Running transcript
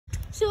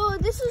So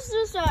this is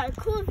just a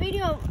cool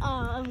video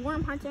of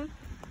worm hunting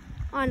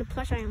on the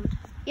plush island.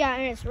 Yeah,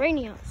 and it's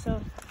raining out,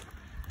 so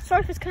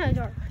sorry if it's kind of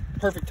dark.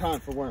 Perfect time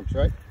for worms,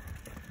 right?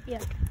 Yeah.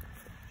 You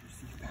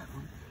see that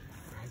one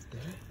right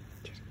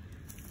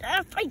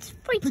there? Fights!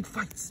 Big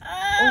fights.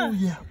 Ah, oh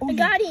yeah. Oh, I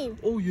got him.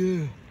 Oh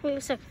yeah. Wait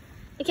a sec.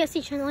 I can't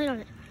see. Shine the light on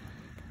it.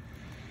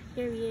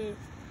 There he is.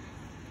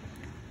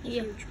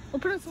 Yeah. We'll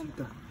put on some.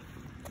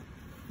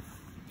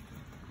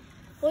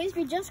 Boys,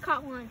 we just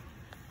caught one.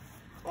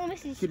 Oh,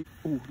 Missy.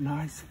 Oh,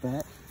 nice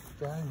fat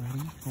guy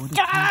ready for the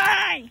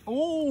Die!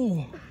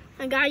 Oh!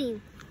 I got him.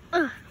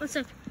 1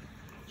 sec.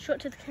 Show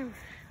it to the camera.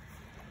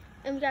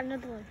 And we got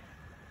another one.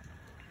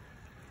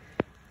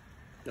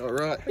 All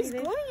right. He's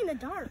glowing in the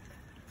dark.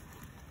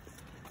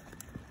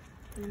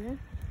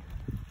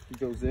 He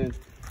goes in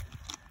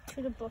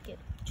To the bucket.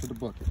 to the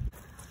bucket.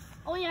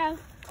 Oh yeah.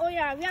 We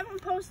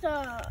haven't posted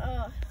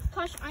a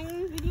plush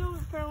island video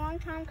for a long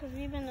time because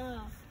we've been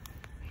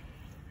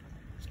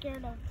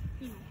scared of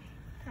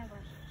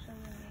cameras. So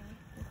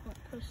we're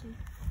posting.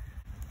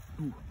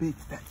 Ooh, big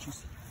fat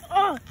juicy.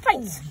 Oh,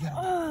 fights! Oh, yeah.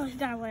 Oh, he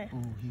got away.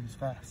 Oh, he was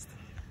fast.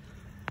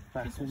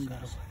 Fast one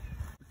got away.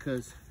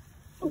 Because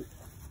Oh,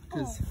 he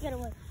got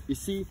away. you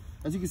see,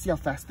 as you can see how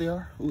fast they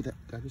are. Oh, that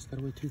guy just got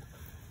away too.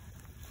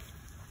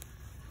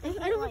 I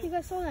don't know if you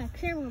guys saw that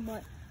camera,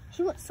 but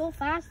she went so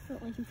fast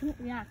that like you couldn't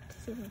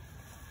react to him.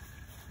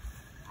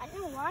 I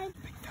don't know why.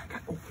 Big fat guy.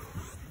 Oh.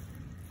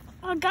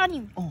 Oh, I got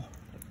him. Oh.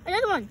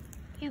 Another one.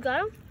 You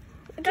got him?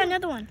 I got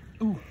another one.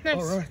 Ooh. Nice.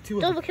 All right, two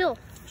of Double them. kill.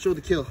 Show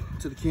the kill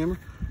to the camera.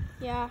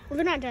 Yeah. Well,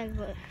 they're not dead,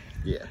 but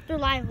Yeah. they're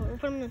live. We'll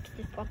put them into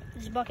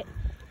this bucket.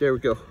 There we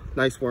go.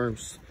 Nice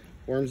worms.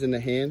 Worms in the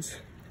hands.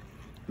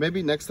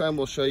 Maybe next time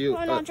we'll show you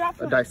a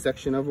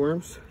dissection of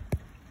worms.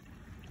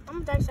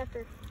 I'm a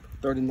dissector.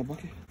 Throw it in the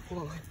bucket.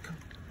 Hold on, come.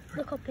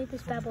 Look how big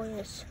this bad boy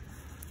is.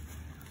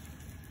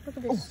 Look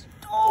at this.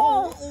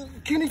 Oh,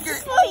 can he get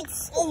it?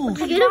 Fights! Oh,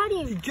 Did you get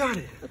him? he got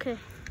it. Okay.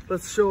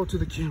 Let's show it to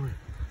the camera.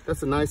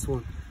 That's a nice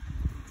one.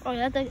 Oh,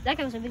 yeah, that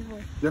guy was a big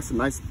boy. That's a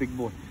nice big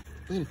boy.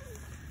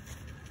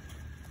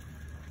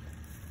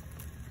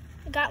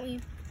 I got me.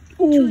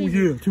 Oh, easy.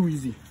 yeah, too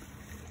easy.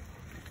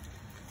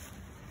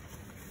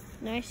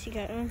 Nice, you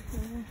got him.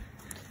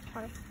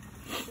 Can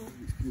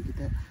you get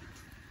that?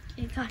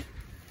 You got it.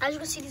 As you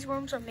can see, these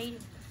worms are mating.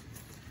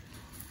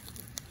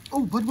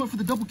 Oh, Bud went for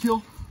the double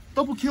kill.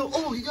 Double kill.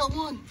 Oh, he got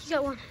one. You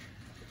got one.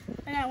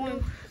 I got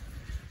one.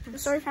 I'm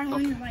sorry if I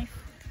ruined your life.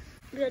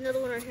 We got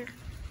another one right here.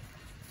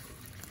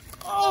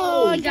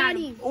 Oh, I got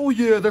him. Oh,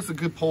 yeah, that's a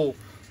good pull.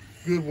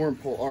 Good worm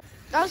pull. All right.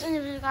 That was the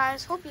interview,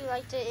 guys. Hope you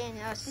liked it,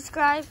 and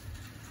subscribe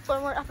for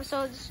more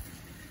episodes.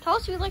 Tell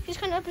us if you like these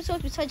kind of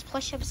episodes besides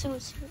plush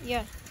episodes.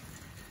 Yeah.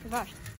 Goodbye.